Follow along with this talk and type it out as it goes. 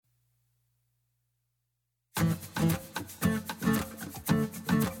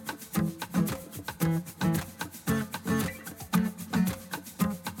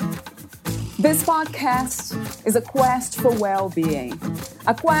This podcast is a quest for well-being,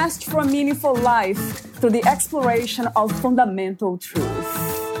 a quest for a meaningful life through the exploration of fundamental truth.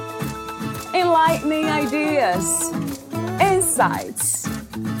 Enlightening ideas, insights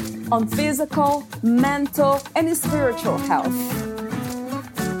on physical, mental, and spiritual health.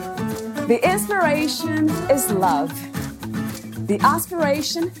 The inspiration is love. The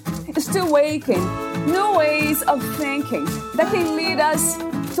aspiration is to awaken new ways of thinking that can lead us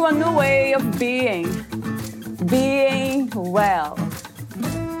to a new way of being well.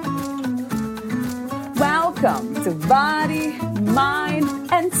 Welcome to Body, Mind,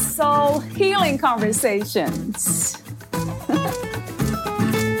 and Soul Healing Conversations.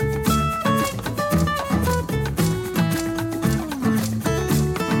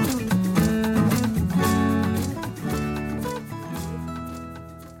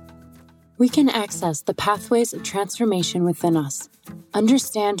 We can access the pathways of transformation within us,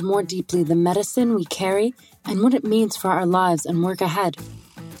 understand more deeply the medicine we carry and what it means for our lives and work ahead.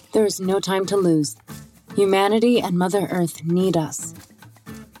 There is no time to lose. Humanity and Mother Earth need us.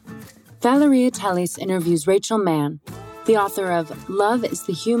 Valeria Teles interviews Rachel Mann, the author of Love is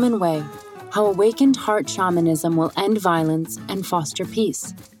the Human Way, How Awakened Heart Shamanism Will End Violence and Foster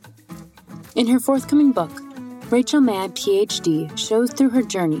Peace. In her forthcoming book, Rachel Mann, Ph.D., shows through her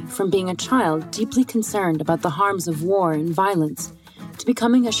journey from being a child deeply concerned about the harms of war and violence to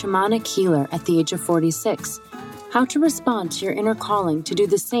becoming a shamanic healer at the age of 46, how to respond to your inner calling to do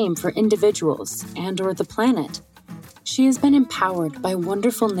the same for individuals and/or the planet. She has been empowered by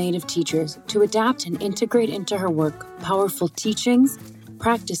wonderful native teachers to adapt and integrate into her work powerful teachings,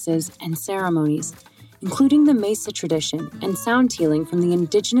 practices, and ceremonies, including the Mesa tradition and sound healing from the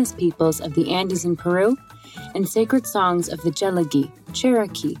indigenous peoples of the Andes in Peru, and sacred songs of the Tselagi,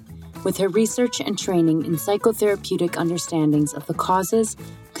 Cherokee, with her research and training in psychotherapeutic understandings of the causes,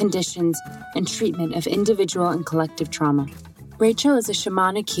 conditions, and treatment of individual and collective trauma. Rachel is a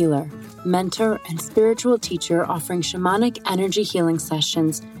shamanic healer, mentor, and spiritual teacher offering shamanic energy healing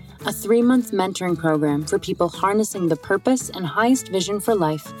sessions, a 3-month mentoring program for people harnessing the purpose and highest vision for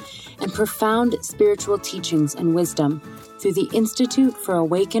life, and profound spiritual teachings and wisdom through the Institute for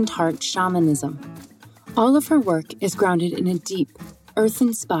Awakened Heart Shamanism. All of her work is grounded in a deep,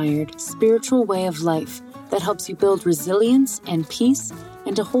 earth-inspired, spiritual way of life that helps you build resilience and peace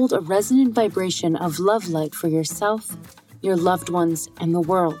and to hold a resonant vibration of love light for yourself, your loved ones, and the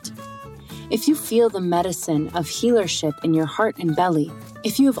world. If you feel the medicine of healership in your heart and belly,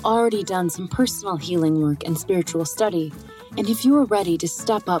 if you have already done some personal healing work and spiritual study, and if you are ready to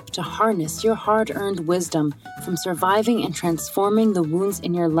step up to harness your hard-earned wisdom from surviving and transforming the wounds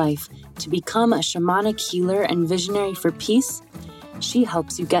in your life to become a shamanic healer and visionary for peace, she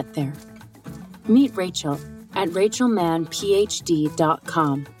helps you get there. Meet Rachel at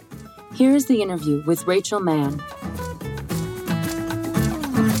rachelmannphd.com. Here is the interview with Rachel Mann.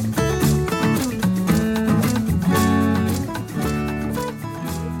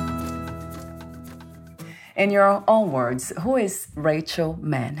 In your own words, who is Rachel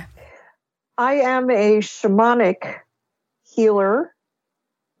Mann? I am a shamanic healer,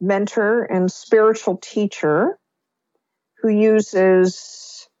 mentor, and spiritual teacher who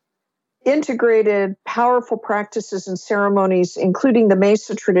uses integrated, powerful practices and ceremonies, including the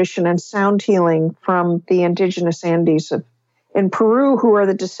Mesa tradition and sound healing from the indigenous Andes in Peru, who are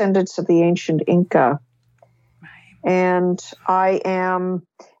the descendants of the ancient Inca. Right. And I am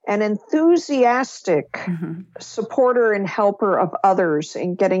an enthusiastic supporter and helper of others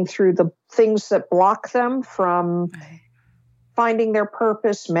in getting through the things that block them from finding their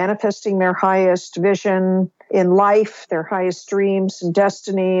purpose, manifesting their highest vision in life, their highest dreams and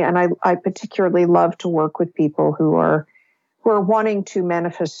destiny. And I particularly love to work with people who are wanting to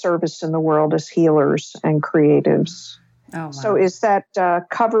manifest service in the world as healers and creatives. Oh, wow. So is that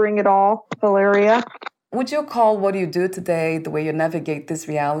covering it all, Valeria? Would you call what you do today, the way you navigate this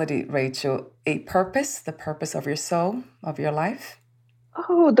reality, Rachel, a purpose, the purpose of your soul, of your life?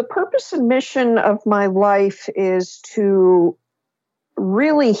 Oh, the purpose and mission of my life is to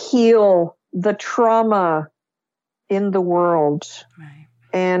really heal the trauma in the world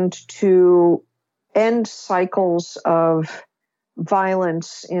and to end cycles of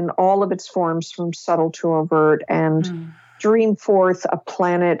violence in all of its forms, from subtle to overt, and dream forth a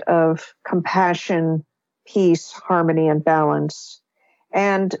planet of compassion, peace, harmony, and balance.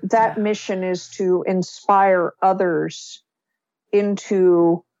 And that mission is to inspire others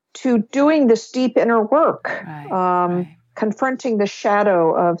into doing this deep inner work, confronting the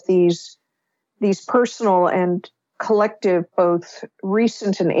shadow of these personal and collective, both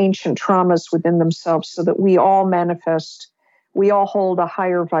recent and ancient traumas within themselves, so that we all manifest, we all hold a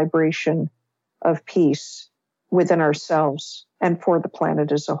higher vibration of peace within ourselves and for the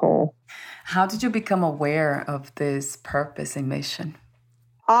planet as a whole. How did you become aware of this purpose and mission?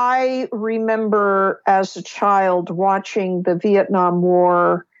 I remember as a child watching the Vietnam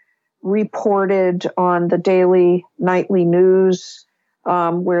War reported on the daily, nightly news,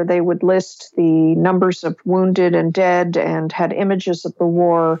 where they would list the numbers of wounded and dead and had images of the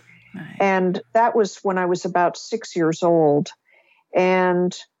war. Right. And that was when I was about 6 years old.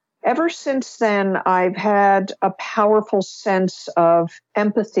 And ever since then, I've had a powerful sense of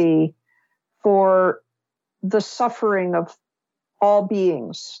empathy for the suffering of all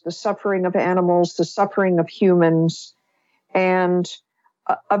beings, the suffering of animals, the suffering of humans, and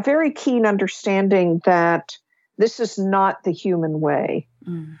a very keen understanding that this is not the human way.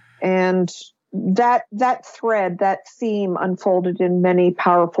 Mm. And that thread, that theme unfolded in many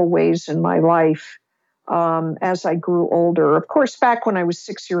powerful ways in my life as I grew older. Of course, back when I was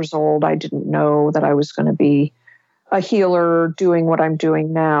 6 years old, I didn't know that I was going to be a healer doing what I'm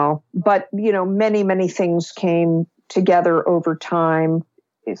doing now. But, many, many things came together over time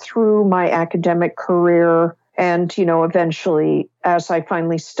through my academic career. And, eventually, as I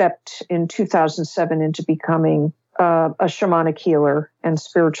finally stepped in 2007 into becoming a shamanic healer and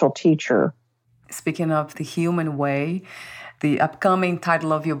spiritual teacher. Speaking of the human way, the upcoming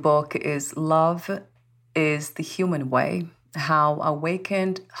title of your book is Love is the Human Way, How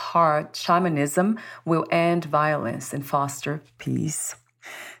Awakened Heart Shamanism Will End Violence and Foster Peace.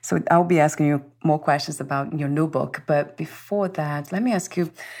 So I'll be asking you more questions about your new book. But before that, let me ask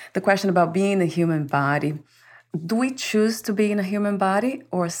you the question about being a human body. Do we choose to be in a human body,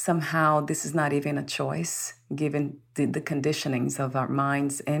 or somehow this is not even a choice, given the conditionings of our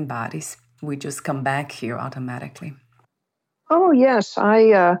minds and bodies? We just come back here automatically. Oh, yes.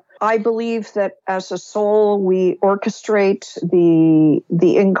 I believe that as a soul, we orchestrate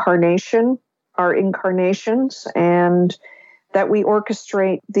the incarnation, our incarnations, and that we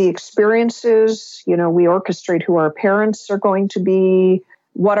orchestrate the experiences. We orchestrate who our parents are going to be,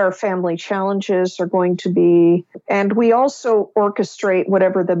 what our family challenges are going to be. And we also orchestrate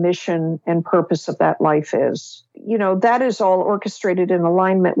whatever the mission and purpose of that life is. That is all orchestrated in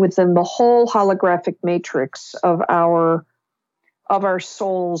alignment within the whole holographic matrix of our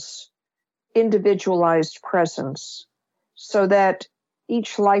soul's individualized presence, so that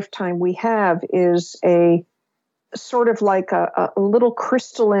each lifetime we have is a sort of like a little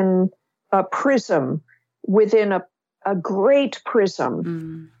crystalline prism within a great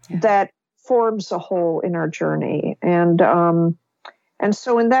prism that forms a whole in our journey. And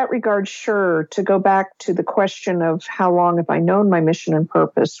so in that regard, sure, to go back to the question of how long have I known my mission and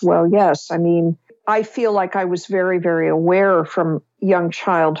purpose? Well, yes, I feel like I was very, very aware from young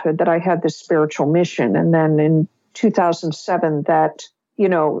childhood that I had this spiritual mission. And then in 2007, that,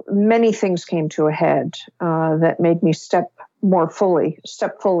 many things came to a head that made me step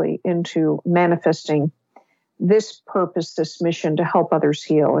fully into manifesting this purpose, this mission to help others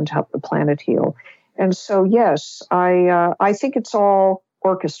heal and to help the planet heal. And so, yes, I think it's all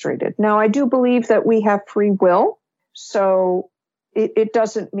orchestrated. Now, I do believe that we have free will. So it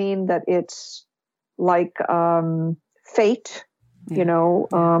doesn't mean that it's like fate.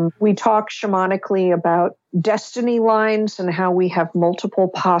 We talk shamanically about destiny lines and how we have multiple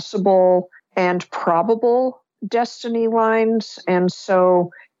possible and probable destiny lines. And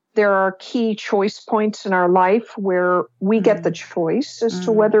so there are key choice points in our life where we get the choice as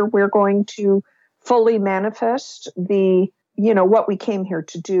to whether we're going to fully manifest what we came here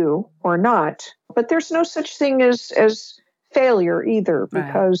to do or not. But there's no such thing as failure either,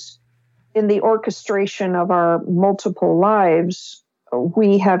 because in the orchestration of our multiple lives,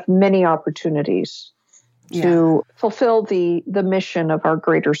 we have many opportunities to fulfill the mission of our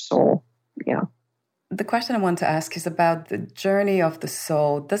greater soul. Yeah. The question I want to ask is about the journey of the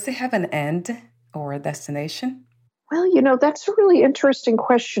soul. Does it have an end or a destination? Well, that's a really interesting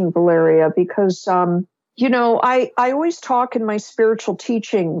question, Valeria, because, I always talk in my spiritual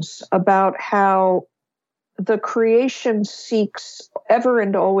teachings about how the creation ever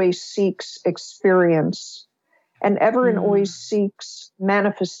and always seeks experience, and ever and always seeks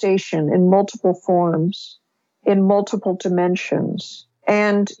manifestation in multiple forms, in multiple dimensions.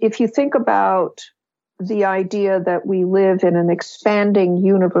 And if you think about the idea that we live in an expanding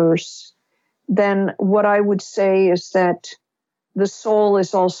universe, then what I would say is that the soul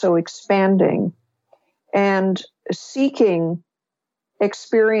is also expanding and seeking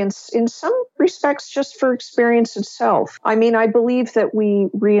experience, in some respects, just for experience itself. I believe that we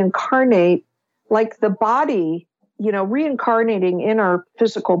reincarnate, like the body, reincarnating in our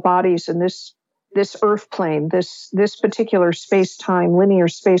physical bodies in this this earth plane, this particular space-time, linear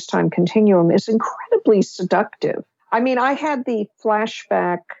space-time continuum is incredibly seductive. I mean, I had the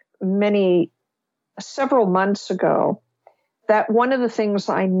flashback several months ago that one of the things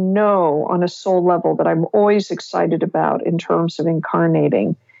I know on a soul level that I'm always excited about in terms of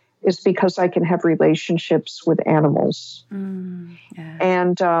incarnating is because I can have relationships with animals. Yeah.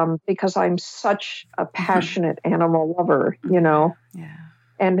 And because I'm such a passionate animal lover,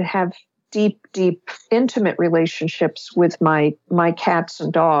 and have deep, intimate relationships with my cats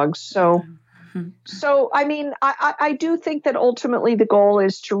and dogs. So I mean, I do think that ultimately the goal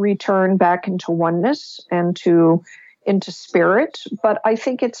is to return back into oneness and into spirit. But I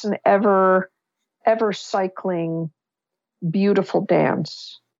think it's an ever cycling, beautiful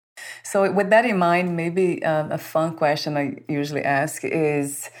dance. So with that in mind, maybe a fun question I usually ask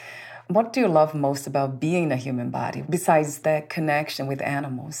is, what do you love most about being a human body besides that connection with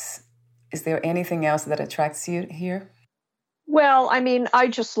animals? Is there anything else that attracts you here? Well, I mean, I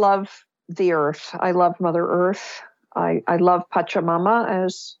just love the earth. I love Mother Earth. I love Pachamama,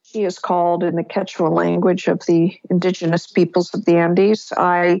 as she is called in the Quechua language of the indigenous peoples of the Andes.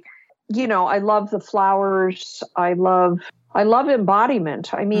 I love the flowers. I love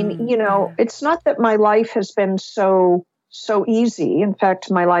embodiment. I mean, it's not that my life has been so easy. In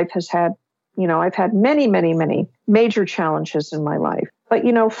fact, my life has had, I've had many, many, many major challenges in my life. But,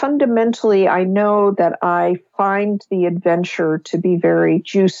 fundamentally, I know that I find the adventure to be very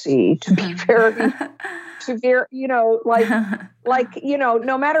juicy, to be very,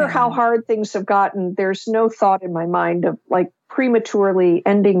 no matter how hard things have gotten, there's no thought in my mind of like prematurely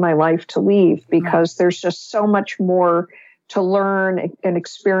ending my life to leave, because there's just so much more to learn and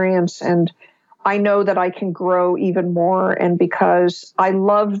experience. And I know that I can grow even more. And because I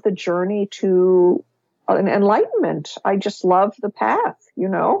love the journey to enlightenment, I just love the path,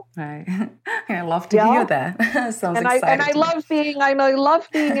 Right. I love to hear that. Sounds exciting. And I love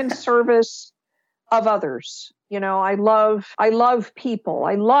being in service of others. I love people.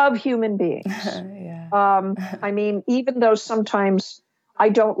 I love human beings. I mean, even though sometimes I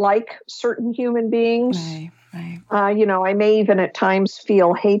don't like certain human beings, right. I may even at times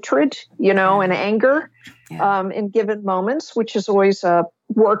feel hatred, and anger in given moments, which is always a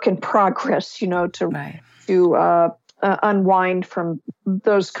work in progress, to unwind from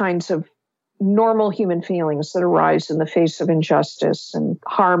those kinds of normal human feelings that arise in the face of injustice and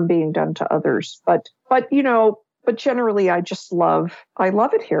harm being done to others. But generally, I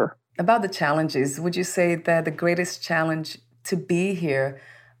love it here. About the challenges, would you say that the greatest challenge to be here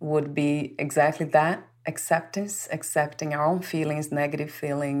would be exactly that? Accepting our own feelings, negative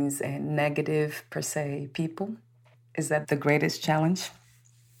feelings, and negative, per se, people? Is that the greatest challenge?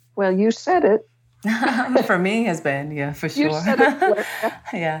 Well, you said it. For me, it has been, for sure. You said it.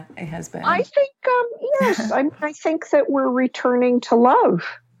 Yeah, it has been. I think, yes. I think that we're returning to love.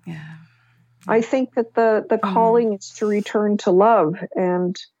 Yeah. I think that the calling is to return to love,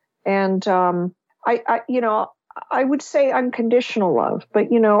 and I would say unconditional love,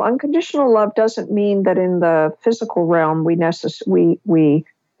 but unconditional love doesn't mean that in the physical realm we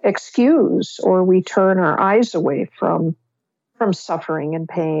excuse or we turn our eyes away from suffering and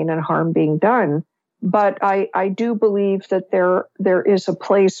pain and harm being done. But I do believe that there is a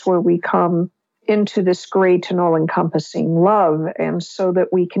place where we come into this great and all-encompassing love, and so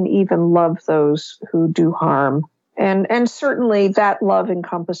that we can even love those who do harm. And certainly that love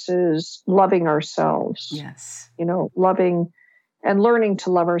encompasses loving ourselves. Yes. Loving and learning to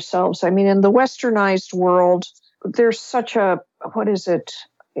love ourselves. I mean, in the westernized world, there's such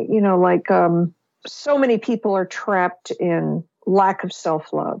so many people are trapped in lack of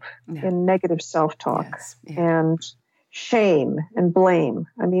self-love, in negative self-talk, and shame and blame.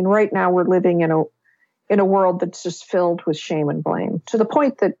 I mean, right now we're living in a world that's just filled with shame and blame, to the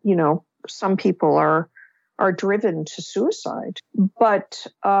point that, some people are driven to suicide. But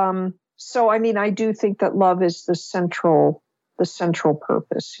so, I mean, I do think that love is the central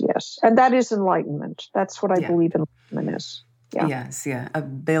purpose. Yes. And that is enlightenment. That's what I believe enlightenment is. Yeah. Yes,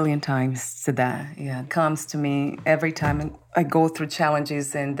 1 billion times to that. Yeah, it comes to me every time I go through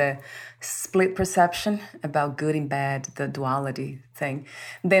challenges and the split perception about good and bad, the duality thing,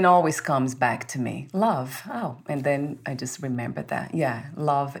 then always comes back to me. Love. Oh, and then I just remember that. Yeah,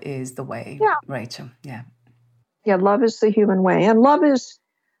 love is the way, Rachel. Yeah. Yeah, love is the human way. And love is,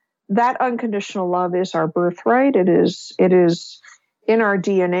 that unconditional love is our birthright. It is in our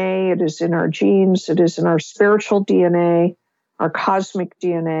DNA. It is in our genes. It is in our spiritual DNA, our cosmic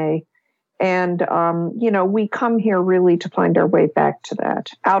DNA. And, we come here really to find our way back to that,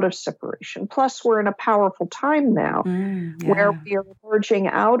 out of separation. Plus, we're in a powerful time now where we are emerging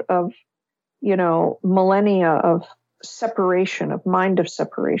out of millennia of separation, of mind of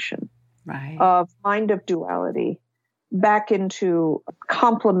separation, Right. of mind of duality, back into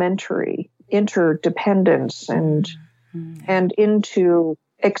complementary interdependence and into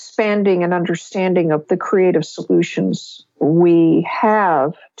expanding and understanding of the creative solutions we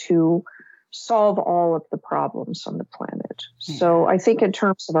have to solve all of the problems on the planet. So I think in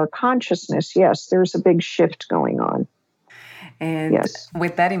terms of our consciousness, yes, there's a big shift going on. And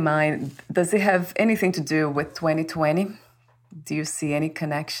with that in mind, does it have anything to do with 2020? Do you see any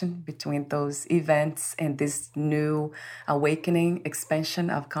connection between those events and this new awakening, expansion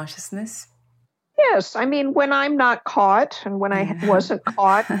of consciousness? Yes, I mean, when I'm not caught, and when I wasn't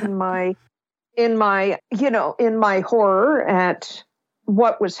caught in my horror at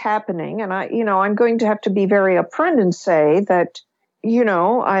what was happening, and I'm going to have to be very upfront and say that,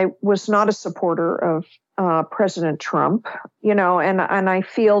 I was not a supporter of President Trump, and I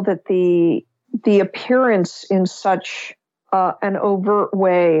feel that the appearance in such an overt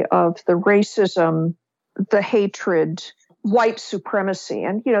way of the racism, the hatred, white supremacy.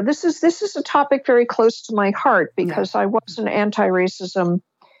 And, this is a topic very close to my heart because I was an anti-racism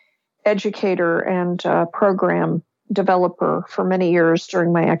educator and program developer for many years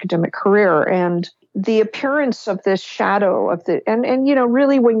during my academic career. And the appearance of this shadow of and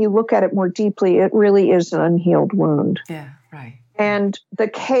really when you look at it more deeply, it really is an unhealed wound. Yeah, right. And the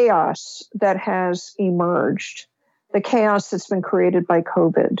chaos that has emerged, the chaos that's been created by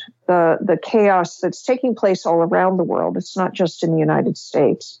COVID, the chaos that's taking place all around the world. It's not just in the United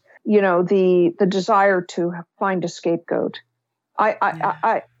States. The desire to find a scapegoat.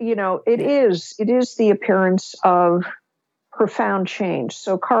 It is the appearance of profound change.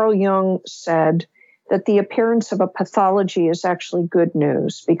 So Carl Jung said that the appearance of a pathology is actually good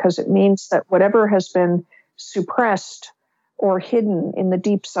news because it means that whatever has been suppressed or hidden in the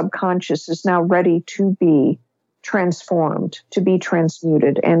deep subconscious is now ready to be transformed, to be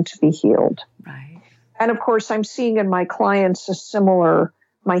transmuted, and to be healed. Right. And of course, I'm seeing in my clients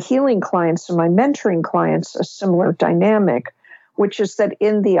my healing clients and my mentoring clients, a similar dynamic, which is that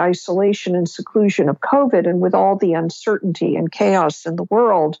in the isolation and seclusion of COVID and with all the uncertainty and chaos in the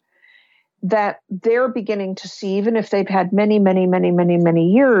world, that they're beginning to see, even if they've had many, many, many, many,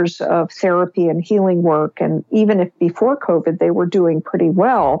 many years of therapy and healing work, and even if before COVID they were doing pretty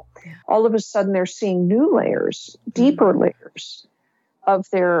well, all of a sudden they're seeing new layers, deeper layers of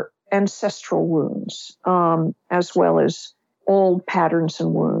their ancestral wounds, as well as old patterns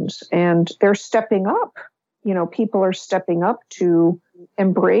and wounds. And they're stepping up. People are stepping up to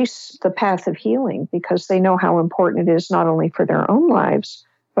embrace the path of healing because they know how important it is not only for their own lives,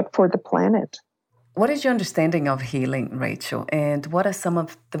 but for the planet. What is your understanding of healing, Rachel? And what are some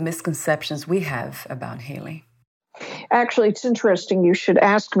of the misconceptions we have about healing? Actually, it's interesting you should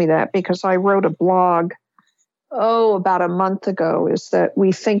ask me that because I wrote a blog, about a month ago, is that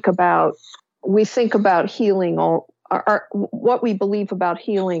we think about healing, what we believe about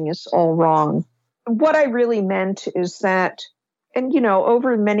healing is all wrong. What I really meant is that, and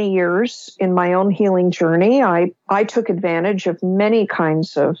over many years in my own healing journey, I took advantage of many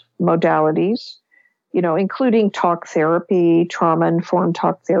kinds of modalities, including talk therapy, trauma-informed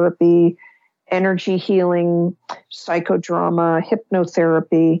talk therapy, energy healing, psychodrama,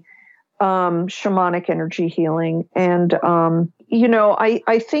 hypnotherapy, shamanic energy healing. And,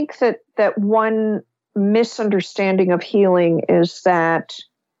 I think that one misunderstanding of healing is that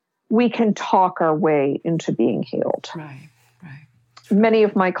we can talk our way into being healed. Right. Many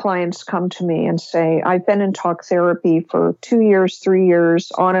of my clients come to me and say, I've been in talk therapy for 2 years, 3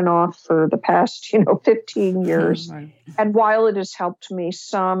 years, on and off for the past, 15 years. Right. And while it has helped me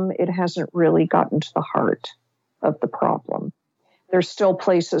some, it hasn't really gotten to the heart of the problem. There's still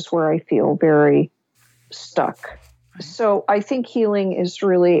places where I feel very stuck. Right. So I think healing is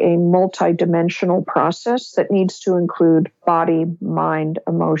really a multidimensional process that needs to include body, mind,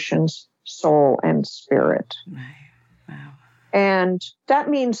 emotions, soul, and spirit. Right. Wow. And that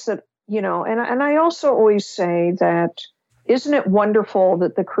means that, and I also always say that, isn't it wonderful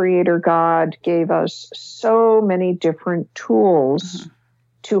that the Creator God gave us so many different tools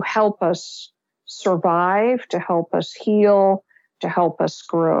to help us survive, to help us heal, to help us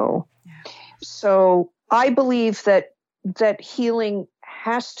grow? Yeah. So I believe that healing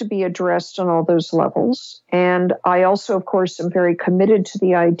has to be addressed on all those levels. And I also, of course, am very committed to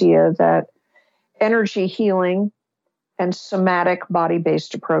the idea that energy healing and somatic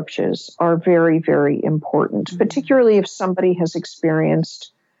body-based approaches are very, very important, particularly if somebody has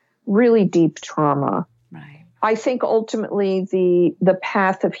experienced really deep trauma. Right. I think ultimately the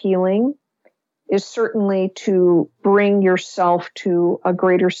path of healing is certainly to bring yourself to a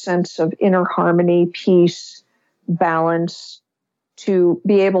greater sense of inner harmony, peace, balance, to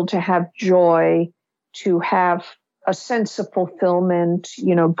be able to have joy, to have a sense of fulfillment,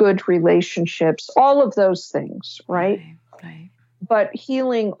 good relationships, all of those things, right? Right. But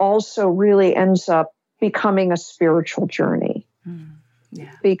healing also really ends up becoming a spiritual journey.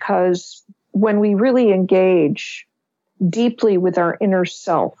 Yeah. Because when we really engage deeply with our inner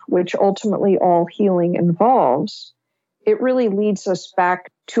self, which ultimately all healing involves, it really leads us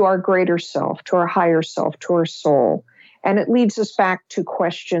back to our greater self, to our higher self, to our soul. And it leads us back to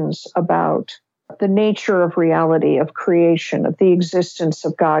questions about the nature of reality, of creation, of the existence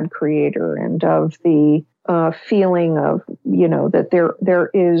of God creator, and of the feeling of, that there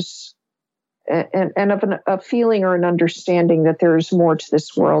is, and of a feeling or an understanding that there is more to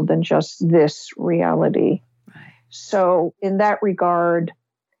this world than just this reality. Right. So in that regard,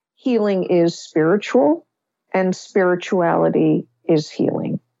 healing is spiritual and spirituality is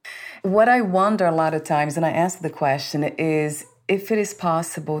healing. What I wonder a lot of times, and I ask the question, is if it is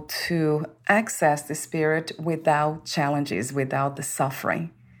possible to access the spirit without challenges, without the suffering.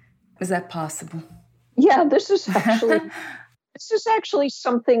 Is that possible? Yeah, this is actually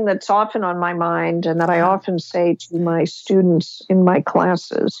something that's often on my mind and that I often say to my students in my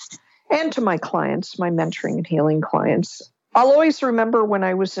classes and to my clients, my mentoring and healing clients. I'll always remember when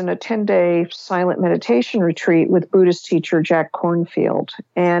I was in a 10-day silent meditation retreat with Buddhist teacher Jack Kornfield.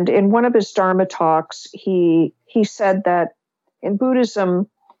 And in one of his Dharma talks, he said that in Buddhism,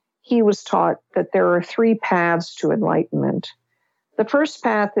 he was taught that there are 3 paths to enlightenment. The first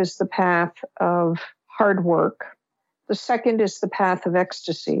path is the path of hard work. The second is the path of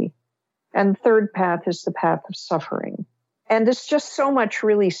ecstasy. And the third path is the path of suffering. And this just so much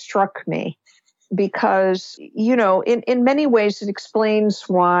really struck me because, in many ways it explains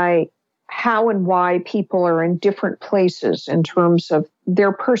how and why people are in different places in terms of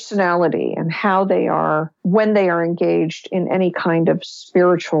their personality and how they are when they are engaged in any kind of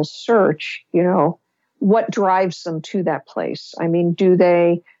spiritual search, what drives them to that place? I mean,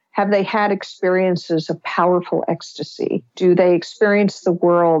 have they had experiences of powerful ecstasy? Do they experience the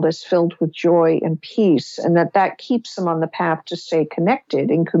world as filled with joy and peace, and that keeps them on the path to stay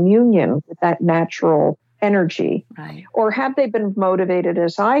connected in communion with that natural energy? Right. Or have they been motivated,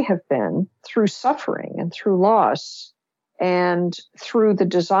 as I have been, through suffering and through loss and through the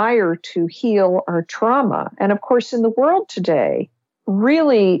desire to heal our trauma? And of course, in the world today,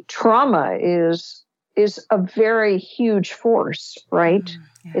 really trauma is a very huge force, right?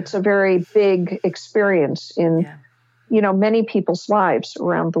 Yeah. It's a very big experience in, many people's lives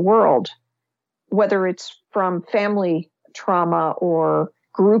around the world, whether it's from family trauma or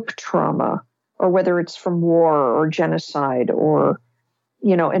group trauma, or whether it's from war or genocide or,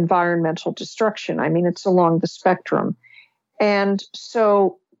 environmental destruction. I mean, it's along the spectrum. And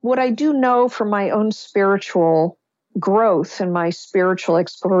so what I do know from my own spiritual growth and my spiritual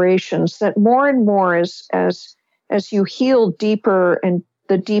explorations, that more and more as you heal deeper and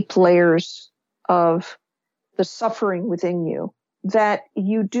the deep layers of the suffering within you, that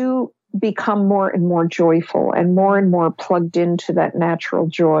you do become more and more plugged into that natural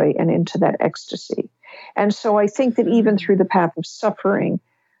joy and into that ecstasy. And so I think that even through the path of suffering,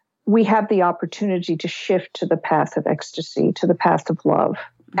 we have the opportunity to shift to the path of ecstasy, to the path of love,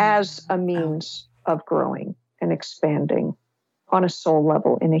 as a means of growing and expanding on a soul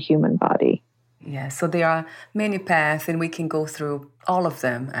level in a human body. Yeah, so there are many paths, and we can go through all of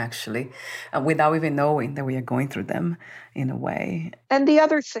them, actually, without even knowing that we are going through them in a way. And the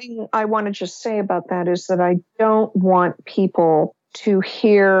other thing I want to just say about that is that I don't want people to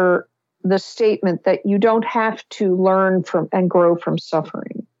hear the statement that you don't have to learn from and grow from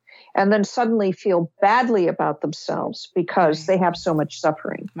suffering, and then suddenly feel badly about themselves because they have so much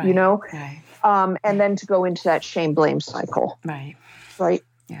suffering, Right. And then to go into that shame-blame cycle. Right.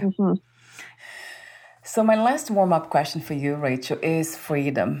 Yeah. Mm-hmm. So my last warm-up question for you, Rachel, is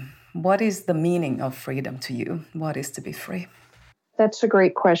freedom. What is the meaning of freedom to you? What is to be free? That's a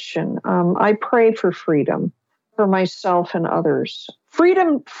great question. I pray for freedom for myself and others.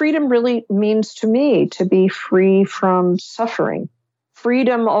 Freedom really means to me to be free from suffering.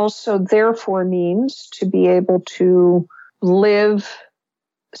 Freedom also therefore means to be able to live,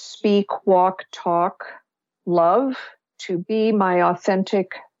 speak, walk, talk, love, to be my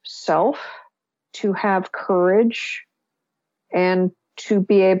authentic self, to have courage, and to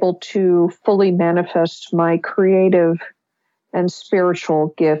be able to fully manifest my creative and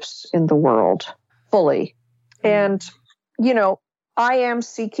spiritual gifts in the world fully. And, I am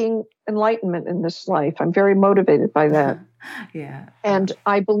seeking enlightenment in this life. I'm very motivated by that. Yeah. And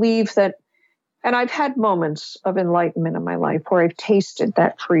I believe that And I've had moments of enlightenment in my life where I've tasted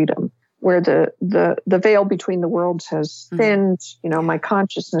that freedom, where the veil between the worlds has thinned, my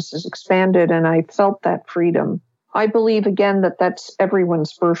consciousness has expanded, and I felt that freedom. I believe, again, that that's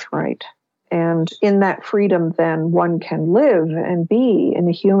everyone's birthright. And in that freedom, then one can live and be in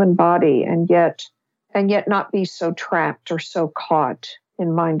a human body and yet not be so trapped or so caught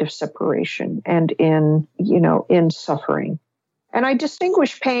in mind of separation and in suffering. And I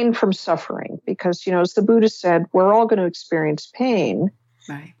distinguish pain from suffering because, as the Buddha said, we're all going to experience pain.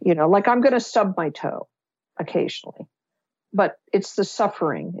 Right. Like I'm going to stub my toe occasionally, but it's the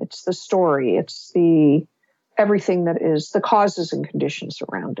suffering, it's the story, it's the everything that is the causes and conditions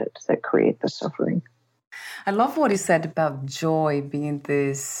around it that create the suffering. I love what you said about joy being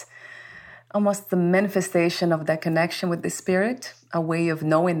this, almost the manifestation of that connection with the spirit, a way of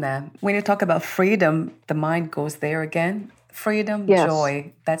knowing that. When you talk about freedom, the mind goes there again. Freedom, yes.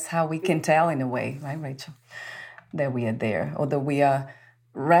 Joy, that's how we can tell in a way, right, Rachel? That we are there, or that we are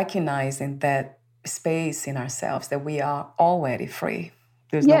recognizing that space in ourselves, that we are already free.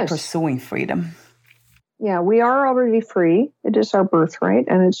 There's no pursuing freedom. Yeah, we are already free. It is our birthright,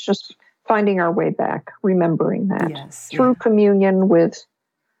 and it's just finding our way back, remembering that through communion with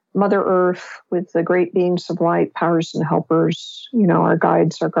Mother Earth, with the great beings of light, powers and helpers, our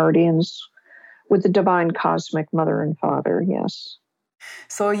guides, our guardians, with the divine cosmic Mother and Father, yes.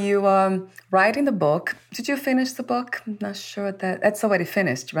 So you writing the book. Did you finish the book? I'm not sure that's already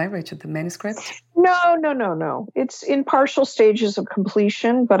finished, right, Rachel, the manuscript? No. It's in partial stages of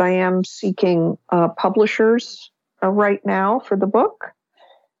completion, but I am seeking publishers right now for the book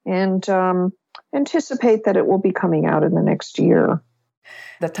and anticipate that it will be coming out in the next year.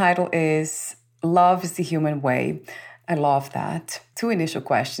 The title is Love is the Human Way. I love that. 2 initial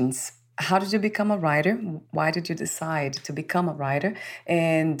questions. How did you become a writer? Why did you decide to become a writer?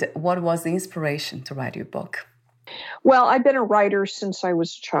 And what was the inspiration to write your book? Well, I've been a writer since I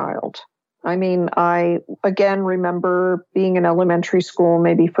was a child. I mean, I, again, remember being in elementary school,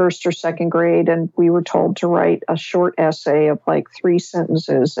 maybe first or second grade, and we were told to write a short essay of like 3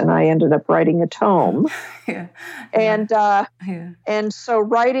 sentences, and I ended up writing a tome. And so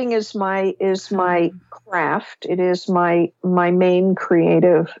writing is my craft. It is my main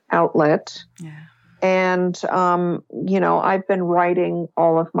creative outlet. Yeah. And, I've been writing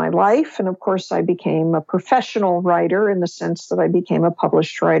all of my life. And of course, I became a professional writer in the sense that I became a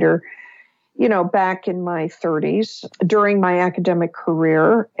published writer, back in my 30s during my academic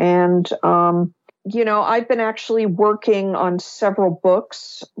career. And, I've been actually working on several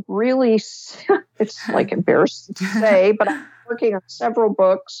books. Really, it's like embarrassing to say, but I'm working on several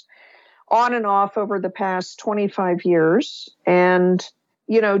books on and off over the past 25 years. And,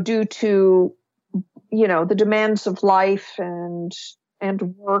 due to the demands of life and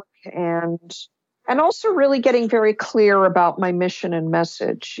work and also really getting very clear about my mission and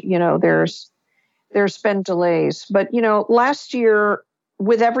message. There's been delays, but last year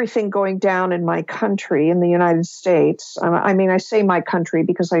with everything going down in my country, in the United States, I say my country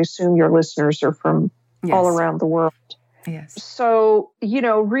because I assume your listeners are from all around the world. Yes. So,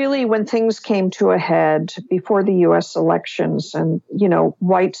 really when things came to a head before the U.S. elections and,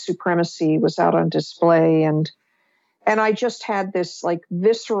 white supremacy was out on display and I just had this like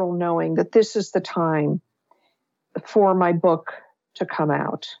visceral knowing that this is the time for my book to come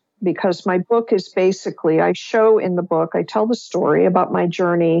out. Because my book is basically, I show in the book, I tell the story about my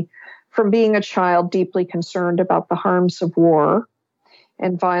journey from being a child deeply concerned about the harms of war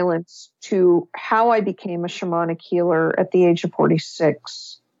and violence to how I became a shamanic healer at the age of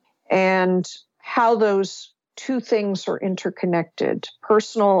 46 and how those 2 things are interconnected,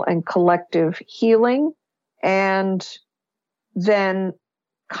 personal and collective healing, and then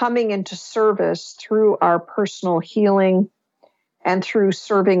coming into service through our personal healing and through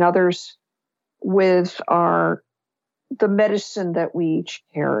serving others with the medicine that we each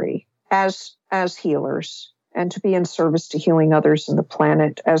carry as healers, and to be in service to healing others in the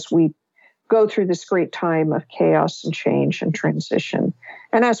planet as we go through this great time of chaos and change and transition,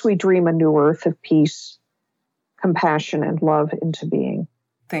 and as we dream a new earth of peace, compassion, and love into being.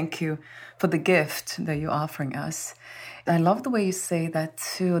 Thank you for the gift that you're offering us. I love the way you say that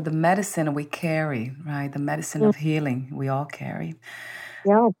too, the medicine we carry, right? The medicine of healing we all carry.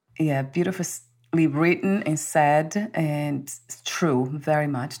 Yeah. Yeah, beautifully written and said, and true, very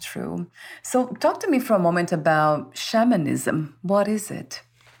much true. So talk to me for a moment about shamanism. What is it?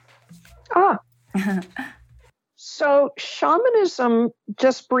 So shamanism,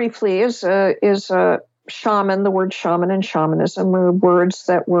 just briefly, is a shaman. The word shaman and shamanism are words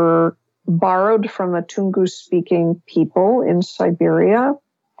that were borrowed from a Tungus-speaking people in Siberia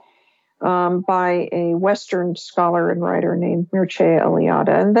by a Western scholar and writer named Mircea Eliade.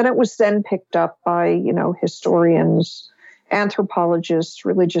 And then it was then picked up by, historians, anthropologists,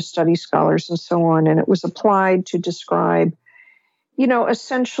 religious studies scholars, and so on. And it was applied to describe,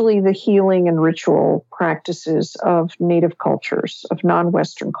 essentially the healing and ritual practices of native cultures, of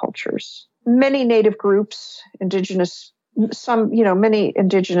non-Western cultures. Many native groups, many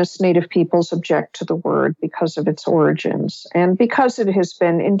indigenous native peoples object to the word because of its origins and because it has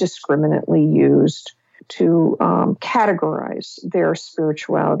been indiscriminately used to categorize their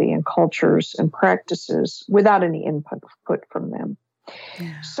spirituality and cultures and practices without any input from them.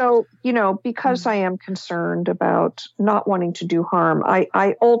 Yeah. So, because I am concerned about not wanting to do harm,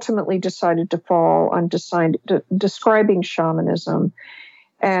 I ultimately decided to fall on describing shamanism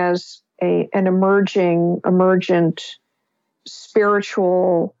as an emergent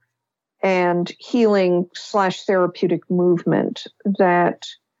spiritual and healing / therapeutic movement that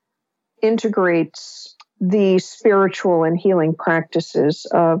integrates the spiritual and healing practices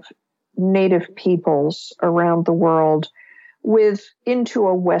of native peoples around the world into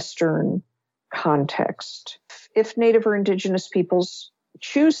a Western context. If native or indigenous peoples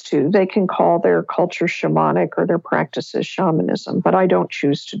choose to, they can call their culture shamanic or their practices shamanism, but I don't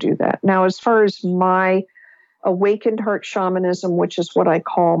choose to do that. Now, as far as my awakened heart shamanism, which is what I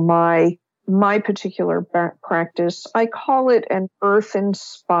call my particular practice, I call it an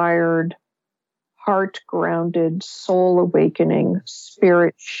earth-inspired, heart-grounded, soul-awakening,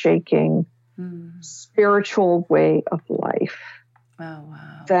 spirit-shaking, spiritual way of life. Oh,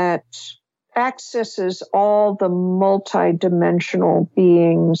 wow. That accesses all the multi-dimensional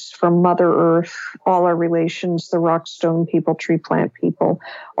beings from Mother Earth, all our relations, the rock, stone people, tree, plant people,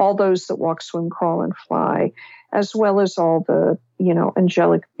 all those that walk, swim, crawl, and fly, as well as all the,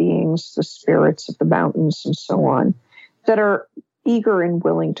 angelic beings, the spirits of the mountains and so on, that are eager and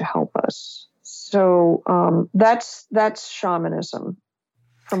willing to help us. So that's shamanism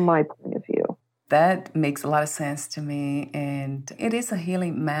from my point of view. That makes a lot of sense to me. And it is a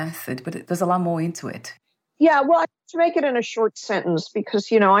healing method, but there's a lot more into it. Yeah, well, to make it in a short sentence, because,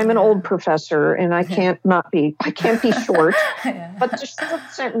 I'm an old professor and I can't be short. Yeah. But the short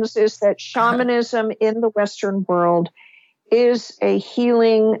sentence is that shamanism in the Western world is a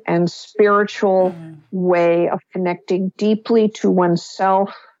healing and spiritual way of connecting deeply to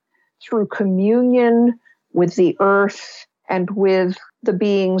oneself through communion with the earth and with the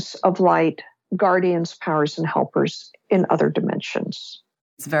beings of light, guardians, powers, and helpers in other dimensions.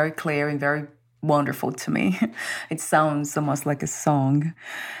 It's very clear and very wonderful to me. It sounds almost like a song,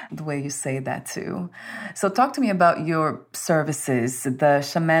 the way you say that too. So talk to me about your services, the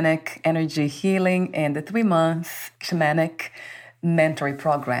Shamanic Energy Healing and the 3-month Shamanic Mentoring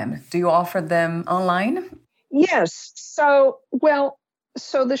Program. Do you offer them online? Yes. So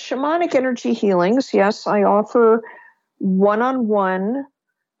the Shamanic Energy Healings, yes, I offer one-on-one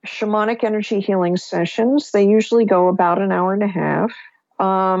shamanic energy healing sessions. They usually go about an hour and a half.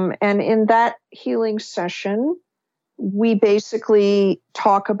 And in that healing session, we basically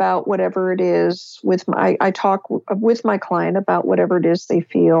talk about whatever it is I talk with my client about whatever it is they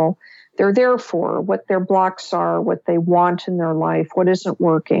feel they're there for, what their blocks are, what they want in their life, what isn't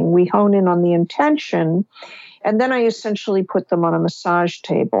working. We hone in on the intention. And then I essentially put them on a massage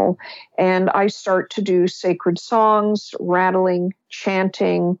table and I start to do sacred songs, rattling,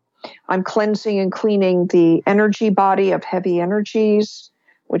 chanting. I'm cleansing and cleaning the energy body of heavy energies,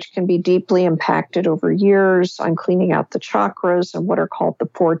 which can be deeply impacted over years. I'm cleaning out the chakras and what are called the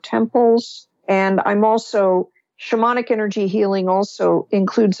 4 temples. And shamanic energy healing also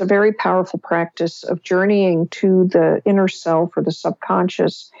includes a very powerful practice of journeying to the inner self or the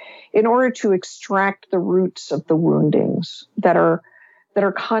subconscious in order to extract the roots of the woundings that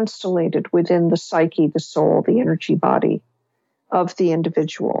are constellated within the psyche, the soul, the energy body of the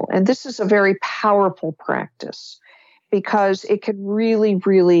individual. And this is a very powerful practice because it can really,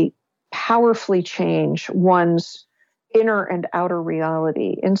 really powerfully change one's inner and outer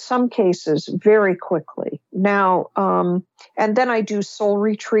reality, in some cases very quickly. Now, and then I do soul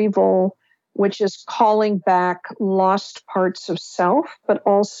retrieval, which is calling back lost parts of self, but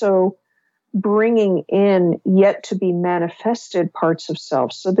also bringing in yet to be manifested parts of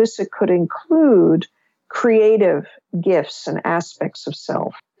self. So it could include creative gifts and aspects of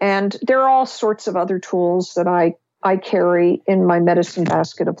self. And there are all sorts of other tools that I carry in my medicine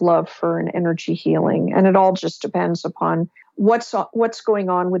basket of love for an energy healing. And it all just depends upon what's going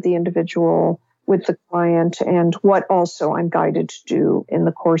on with the individual, with the client, and what also I'm guided to do in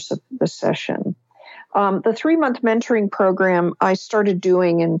the course of the session. The 3-month mentoring program I started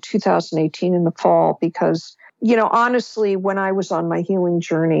doing in 2018 in the fall because honestly, when I was on my healing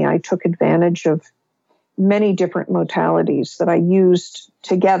journey, I took advantage of many different modalities that I used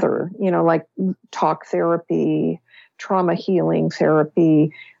together, like talk therapy, trauma healing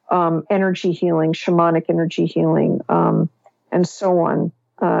therapy, energy healing, shamanic energy healing, and so on.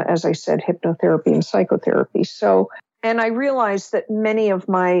 As I said, hypnotherapy and psychotherapy. And I realized that many of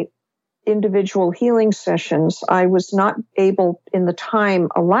my individual healing sessions, I was not able in the time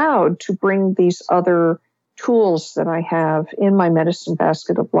allowed to bring these other tools that I have in my medicine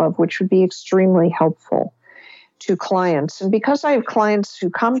basket of love, which would be extremely helpful to clients. And because I have clients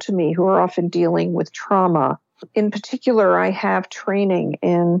who come to me who are often dealing with trauma, in particular, I have training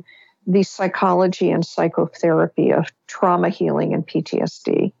in the psychology and psychotherapy of trauma healing and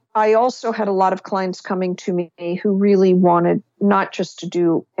PTSD. I also had a lot of clients coming to me who really wanted not just to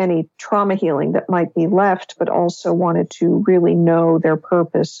do any trauma healing that might be left, but also wanted to really know their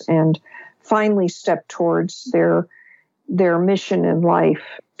purpose and finally step towards their mission in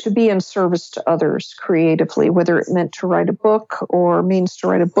life to be in service to others creatively, whether it meant to write a book or means to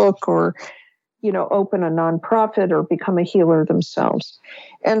write a book or, open a nonprofit or become a healer themselves.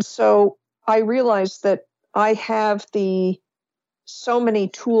 And so I realized that I have so many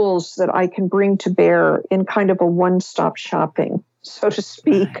tools that I can bring to bear in kind of a one-stop shopping, so to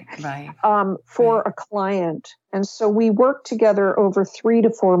speak, for a client. And so we work together over 3 to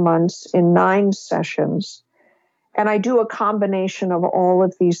 4 months in 9 sessions. And I do a combination of all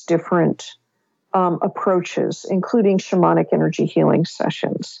of these different approaches, including shamanic energy healing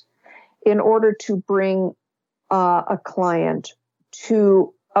sessions, in order to bring a client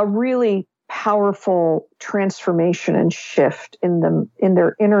to a really powerful transformation and shift in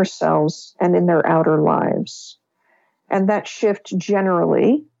their inner selves and in their outer lives. And that shift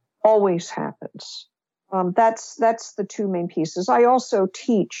generally always happens. That's the 2 main pieces. I also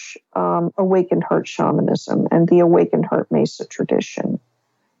teach awakened heart shamanism and the awakened heart mesa tradition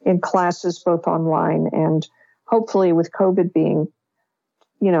in classes both online and hopefully with COVID being,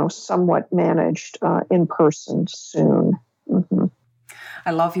 somewhat managed in person soon. Mm-hmm. I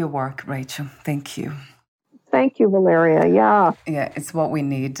love your work, Rachel. Thank you. Thank you, Valeria. Yeah. Yeah, it's what we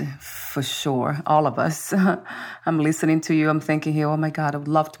need for sure. All of us. I'm listening to you. I'm thinking here, oh my God, I would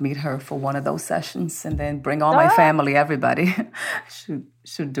love to meet her for one of those sessions and then bring all my family, everybody.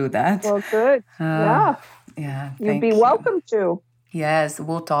 should do that. Well, good. Yeah. Yeah. You'd be welcome to. Yes,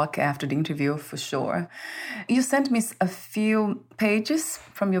 we'll talk after the interview for sure. You sent me a few pages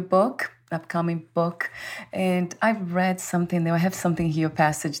from your book, upcoming book, and I've read something there. I have something here, a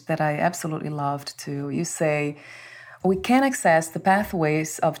passage that I absolutely loved too. You say, we can access the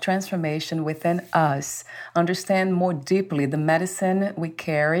pathways of transformation within us, understand more deeply the medicine we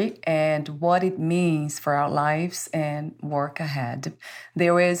carry and what it means for our lives and work ahead.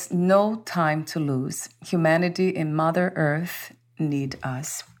 There is no time to lose. Humanity and Mother Earth need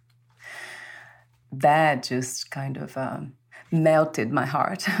us. That just kind of melted my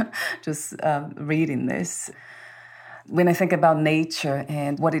heart, just reading this. When I think about nature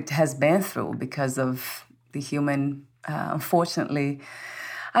and what it has been through because of the human, unfortunately,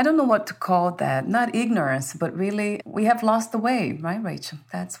 I don't know what to call that. Not ignorance, but really we have lost the way, right, Rachel?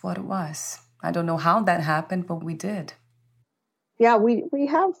 That's what it was. I don't know how that happened, but we did. Yeah, we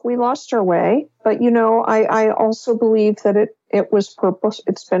lost our way, but I also believe that it was purpose.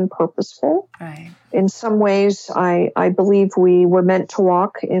 It's been purposeful. Right. In some ways, I believe we were meant to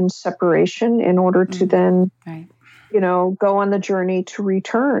walk in separation in order to then, go on the journey to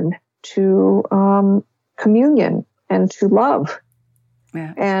return to communion and to love.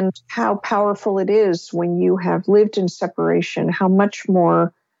 Yeah. And how powerful it is when you have lived in separation, how much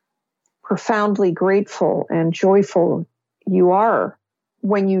more profoundly grateful and joyful you are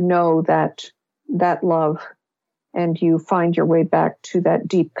when you know that love and you find your way back to that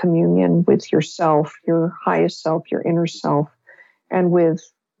deep communion with yourself, your highest self, your inner self, and with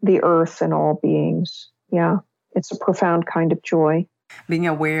the earth and all beings. Yeah, it's a profound kind of joy. Being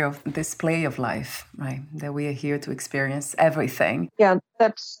aware of this play of life, right? That we are here to experience everything. Yeah,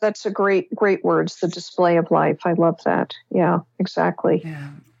 that's a great words, the display of life. I love that. Yeah, exactly. Yeah.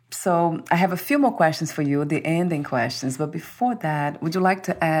 So I have a few more questions for you, the ending questions. But before that, would you like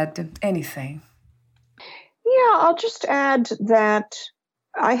to add anything? Yeah, I'll just add that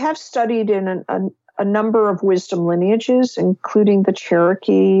I have studied in a number of wisdom lineages, including the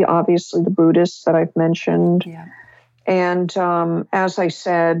Cherokee, obviously the Buddhists that I've mentioned. Yeah. And as I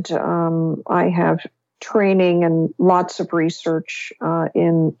said, I have training and lots of research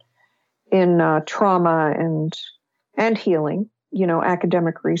in trauma and healing.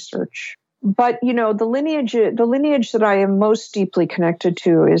 Academic research. But, the lineage that I am most deeply connected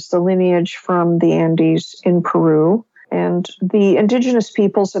to is the lineage from the Andes in Peru. And the indigenous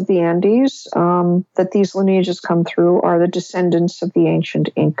peoples of the Andes that these lineages come through are the descendants of the ancient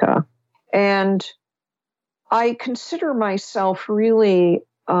Inca. And I consider myself really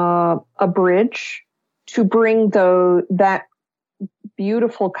a bridge to bring that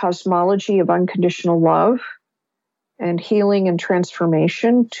beautiful cosmology of unconditional love and healing and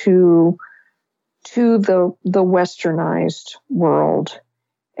transformation to the westernized world.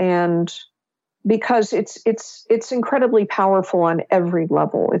 And because it's incredibly powerful on every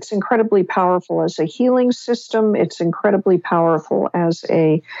level. It's incredibly powerful as a healing system. It's incredibly powerful as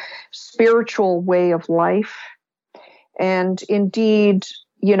a spiritual way of life. And indeed,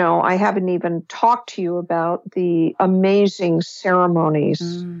 I haven't even talked to you about the amazing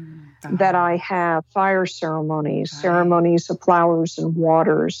ceremonies that I have, fire ceremonies, ceremonies of flowers and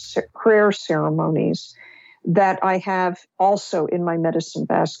waters, prayer ceremonies that I have also in my medicine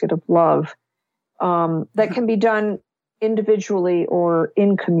basket of love. That can be done individually or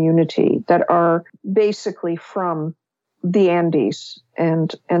in community, that are basically from the Andes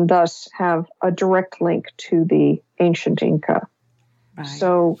and thus have a direct link to the ancient Inca. Right.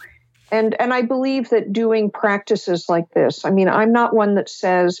 So, and I believe that doing practices like this, I'm not one that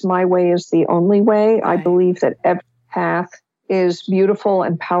says my way is the only way. Right. I believe that every path is beautiful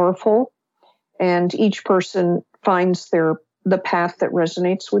and powerful, and each person finds the path that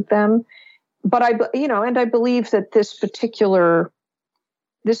resonates with them. But I believe that this particular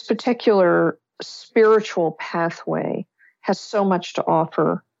spiritual pathway has so much to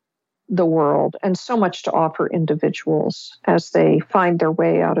offer the world and so much to offer individuals as they find their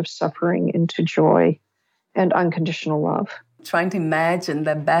way out of suffering into joy and unconditional love. Trying to imagine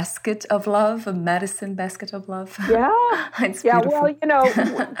the basket of love, a medicine basket of love. Yeah. It's beautiful.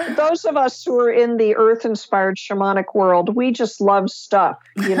 Well, those of us who are in the earth-inspired shamanic world, we just love stuff,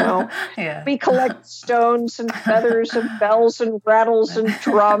 Yeah. We collect stones and feathers and bells and rattles and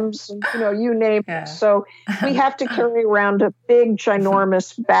drums and, you name it. So we have to carry around a big,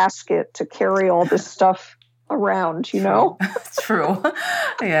 ginormous basket to carry all this stuff around, True.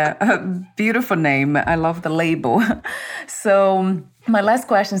 Yeah. Beautiful name. I love the label. So my last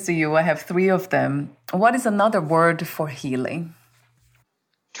questions to you, I have 3 of them. What is another word for healing?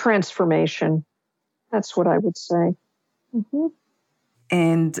 Transformation. That's what I would say. Mm-hmm.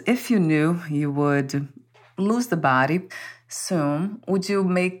 And if you knew you would lose the body soon, would you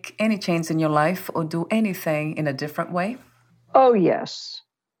make any change in your life or do anything in a different way? Oh, yes.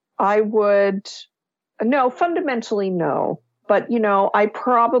 I would. No, fundamentally, no. But, I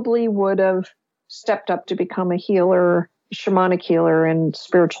probably would have stepped up to become a healer, shamanic healer and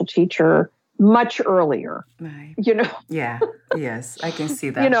spiritual teacher much earlier. Right. Yeah. Yes, I can see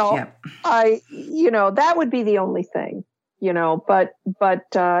that. That would be the only thing, but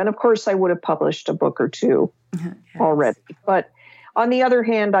and of course I would have published a book or 2 already. But on the other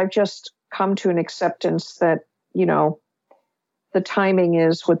hand, I've just come to an acceptance that, the timing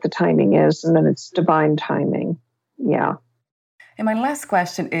is what the timing is, and then it's divine timing. Yeah. And my last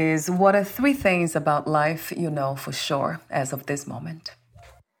question is, what are 3 things about life you know for sure as of this moment?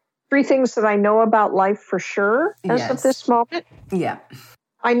 3 things that I know about life for sure as of this moment? Yeah.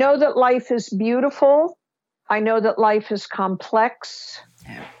 I know that life is beautiful. I know that life is complex.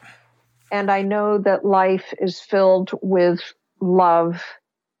 Yeah. And I know that life is filled with love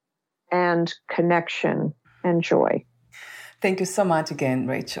and connection and joy. Thank you so much again,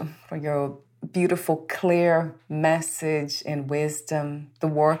 Rachel, for your beautiful, clear message and wisdom, the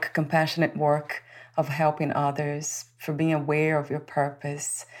work, compassionate work of helping others, for being aware of your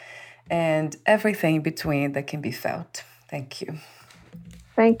purpose, and everything in between that can be felt. Thank you.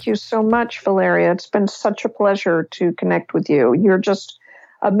 Thank you so much, Valeria. It's been such a pleasure to connect with you. You're just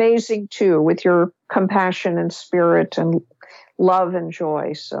amazing, too, with your compassion and spirit and love and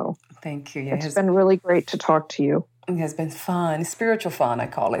joy. So thank you. Yeah, it's been really great to talk to you. It has been fun, spiritual fun, I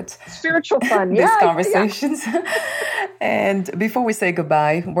call it. Spiritual fun, yeah. These conversations. Yeah. And before we say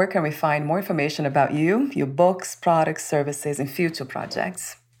goodbye, where can we find more information about you, your books, products, services, and future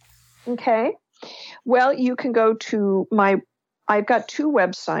projects? Okay. Well, you can go to I've got 2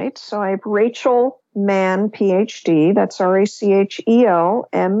 websites. So I have Rachel Mann, PhD. That's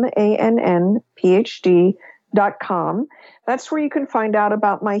RachelMann, PhD.com. That's where you can find out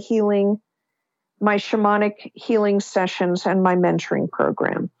about my shamanic healing sessions and my mentoring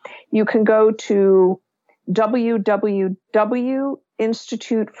program. You can go to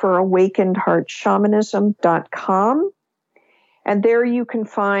www.instituteforawakenedheartshamanism.com. And there you can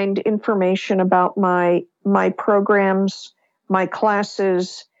find information about my programs, my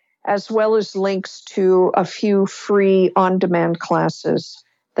classes, as well as links to a few free on-demand classes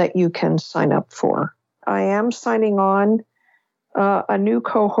that you can sign up for. I am signing on a new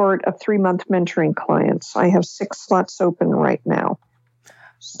cohort of 3-month mentoring clients. I have 6 slots open right now.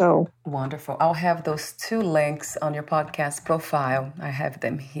 So wonderful. I'll have those 2 links on your podcast profile. I have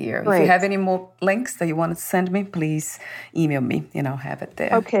them here. Great. If you have any more links that you want to send me, please email me and I'll have it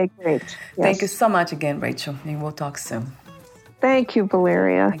there. Okay, great. Yes. Thank you so much again, Rachel, and we'll talk soon. Thank you,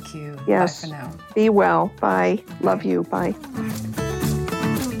 Valeria. Thank you. Yes. Bye for now. Be well. Bye. Love you. Bye.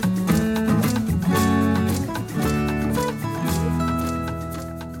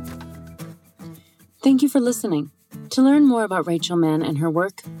 Thank you for listening. To learn more about Rachel Mann and her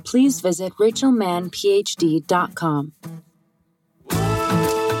work, please visit rachelmannphd.com.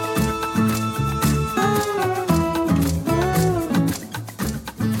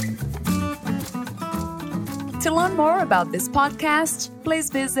 To learn more about this podcast, please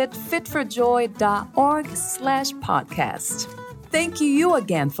visit fitforjoy.org/podcast. Thank you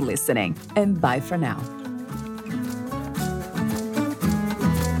again for listening, and bye for now.